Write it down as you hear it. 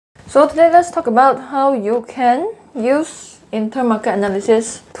So today let's talk about how you can use intermarket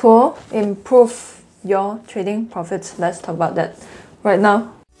analysis to improve your trading profits. Let's talk about that right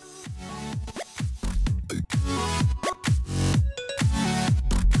now.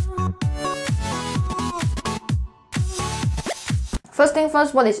 First thing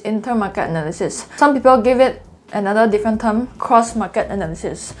first, what is intermarket analysis? Some people give it another different term, cross-market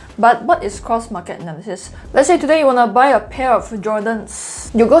analysis. But what is cross-market analysis? Let's say today you want to buy a pair of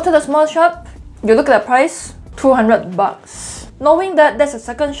Jordans. You go to the small shop, you look at the price, 200 bucks. Knowing that there's a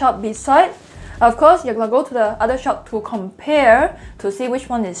second shop beside, of course, you're gonna go to the other shop to compare to see which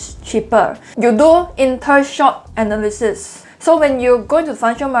one is cheaper. You do inter-shop analysis. So when you go into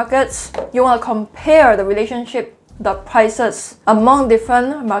financial markets, you want to compare the relationship, the prices among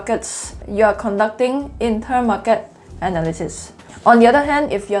different markets. You are conducting intermarket analysis. On the other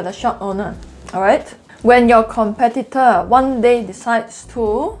hand, if you're the shop owner, alright, when your competitor one day decides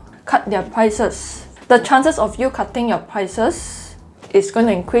to cut their prices, the chances of you cutting your prices is going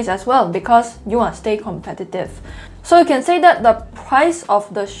to increase as well because you want to stay competitive. So you can say that the price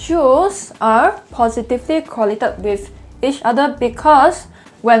of the shoes are positively correlated with each other because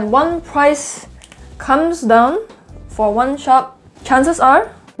when one price comes down for one shop, chances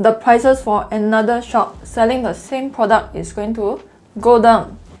are the prices for another shop selling the same product is going to go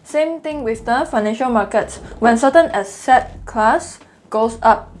down. Same thing with the financial markets. When certain asset class goes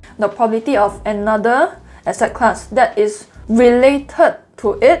up, the probability of another asset class that is related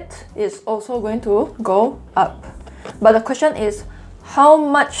to it is also going to go up. But the question is, how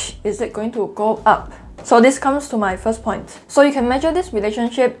much is it going to go up? So this comes to my first point. So you can measure this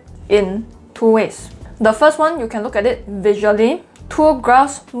relationship in two ways. The first one, you can look at it visually. Two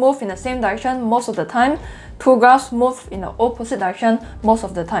graphs move in the same direction most of the time. Two graphs move in the opposite direction most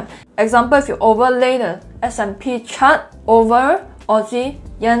of the time. Example, if you overlay the S&P chart over Aussie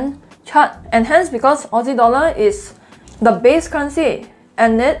Yen chart, and hence because Aussie dollar is the base currency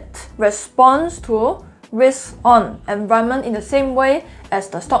and it responds to risk on environment in the same way as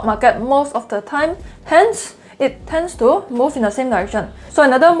the stock market most of the time, hence it tends to move in the same direction. So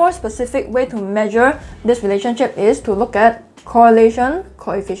another more specific way to measure this relationship is to look at correlation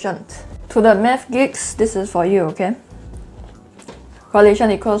coefficient. To the math geeks, this is for you, okay?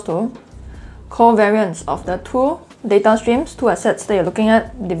 Correlation equals to covariance of the two data streams, two assets that you're looking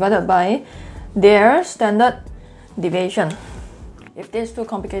at, divided by their standard deviation. If this is too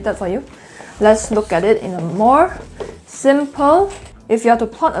complicated for you, let's look at it in a more simple. If you have to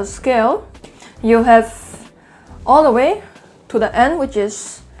plot a scale, you have all the way to the end, which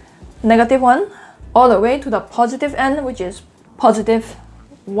is -1, all the way to the positive end, which is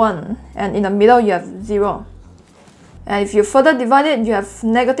 +1, and in the middle you have 0. And if you further divide it, you have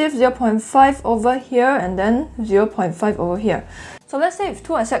 -0.5 over here and then 0.5 over here. So let's say if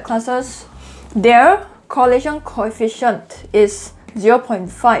two asset classes, their correlation coefficient is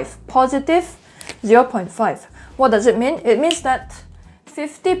 0.5, positive 0.5. What does it mean? It means that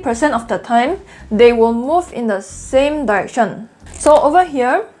 50% of the time, they will move in the same direction. So over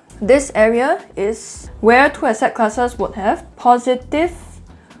here, this area is where two asset classes would have positive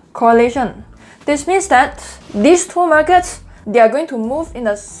correlation. This means that these two markets, they are going to move in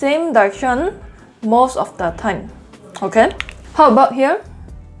the same direction most of the time. Okay? How about here?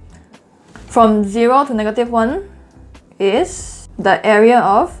 From 0 to -1 is the area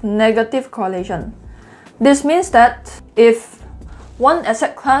of negative correlation. This means that if one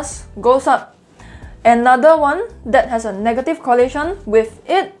asset class goes up, another one that has a negative correlation with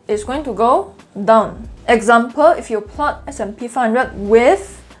it is going to go down. Example, if you plot S&P 500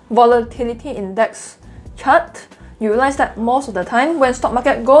 with volatility index chart, you realize that most of the time when stock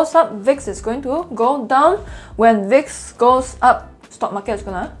market goes up, VIX is going to go down. When VIX goes up, stock market is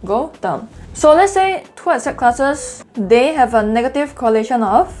gonna go down. So let's say two asset classes, they have a negative correlation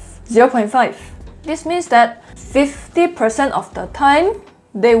of 0.5. This means that 50% of the time,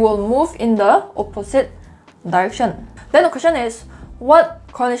 they will move in the opposite direction. Then the question is, what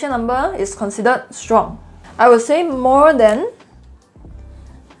correlation number is considered strong? I would say more than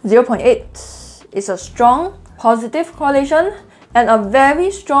 0.8 is a strong positive correlation, and a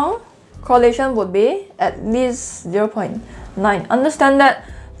very strong correlation would be at least 0.9. Understand that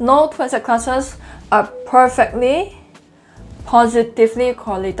no two asset classes are perfectly positively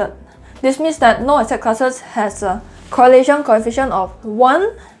correlated. This means that no asset classes has a correlation coefficient of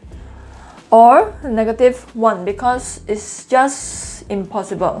 1 or -1 because it's just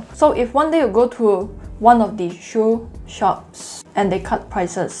impossible. So if one day you go to one of the shoe shops and they cut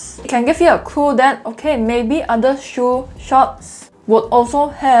prices, it can give you a clue that, okay, maybe other shoe shops would also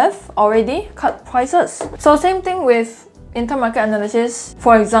have already cut prices. So same thing with intermarket analysis,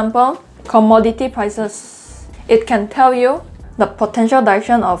 for example, commodity prices. It can tell you the potential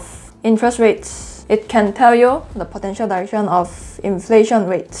direction of interest rates. It can tell you the potential direction of inflation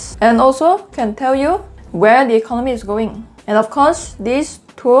rates. And also can tell you where the economy is going. And of course, these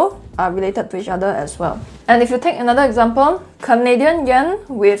two are related to each other as well. And if you take another example, Canadian yen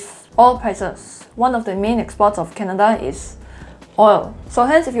with oil prices. One of the main exports of Canada is oil. So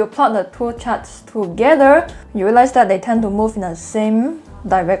hence, if you plot the two charts together, you realize that they tend to move in the same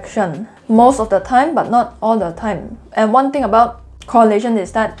direction most of the time, but not all the time. And one thing about correlation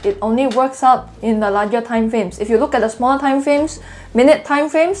is that it only works out in the larger time frames. If you look at the smaller time frames, minute time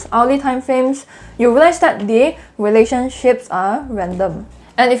frames, hourly time frames, you realize that the relationships are random.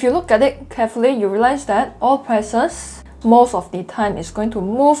 And if you look at it carefully, you realize that oil prices most of the time is going to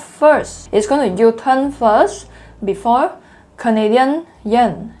move first. It's going to U-turn first before Canadian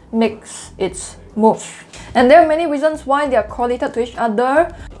yen makes its move. And there are many reasons why they are correlated to each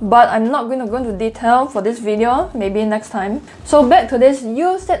other, but I'm not going to go into detail for this video, maybe next time. So back to this,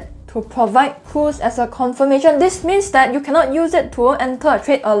 use it to provide clues as a confirmation. This means that you cannot use it to enter a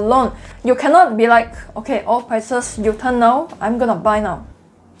trade alone. You cannot be like, okay, oil prices U-turn now, I'm gonna buy now.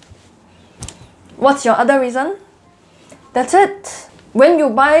 What's your other reason? That's it. When you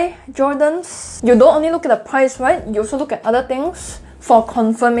buy Jordans, you don't only look at the price, right? You also look at other things. For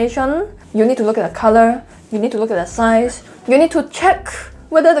confirmation, you need to look at the color, you need to look at the size, you need to check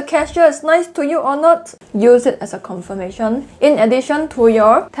whether the cashier is nice to you or not. Use it as a confirmation in addition to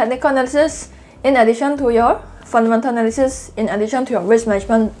your technical analysis, in addition to your fundamental analysis, in addition to your risk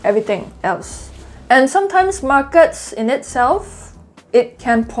management, everything else. And sometimes markets in itself, it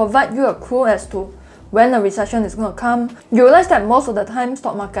can provide you a clue as to when a recession is going to come. You realize that most of the time,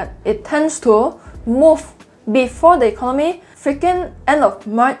 stock market, it tends to move before the economy. Freaking end of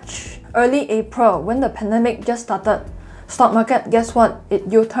March, early April, when the pandemic just started, stock market, guess what? It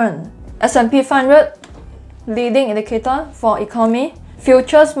U-turned. S&P 500, leading indicator for economy.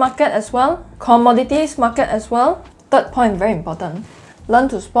 Futures market as well. Commodities market as well. Third point, very important. Learn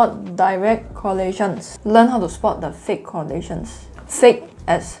to spot direct correlations. Learn how to spot the fake correlations. Fake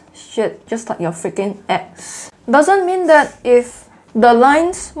as shit, just like your freaking ex. Doesn't mean that if the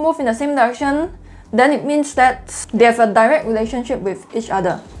lines move in the same direction, then it means that they have a direct relationship with each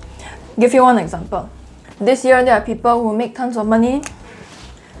other. Give you one example. This year, there are people who make tons of money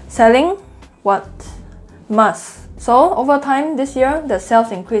selling what? Masks. So over time, this year, the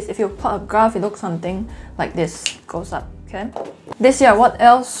sales increase. If you plot a graph, it looks something like this. It goes up, okay? This year, what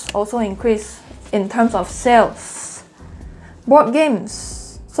else also increased in terms of sales? Board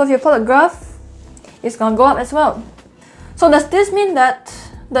games. So if you plot a graph, it's gonna go up as well. So does this mean that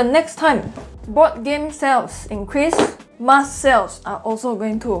the next time board game sales increase, mask sales are also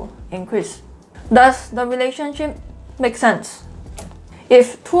going to increase? Does the relationship make sense?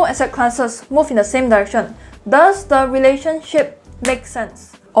 If two asset classes move in the same direction, does the relationship make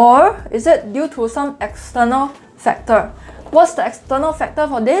sense? Or is it due to some external factor? What's the external factor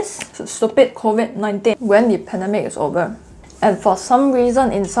for this? Stupid COVID-19, when the pandemic is over. And for some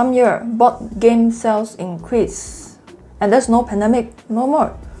reason in some year, board game sales increase. And there's no pandemic, no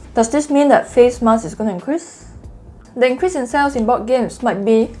more. Does this mean that face mask is going to increase? The increase in sales in board games might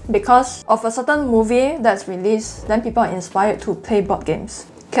be because of a certain movie that's released, then people are inspired to play board games.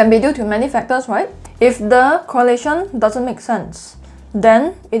 Can be due to many factors, right? If the correlation doesn't make sense,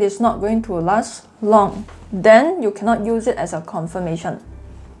 then it is not going to last long. Then you cannot use it as a confirmation.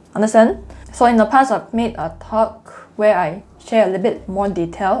 Understand? So in the past, I've made a talk where I share a little bit more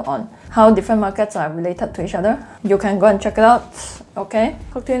detail on how different markets are related to each other. You can go and check it out. Okay?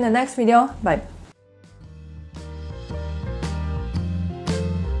 Talk to you in the next video. Bye.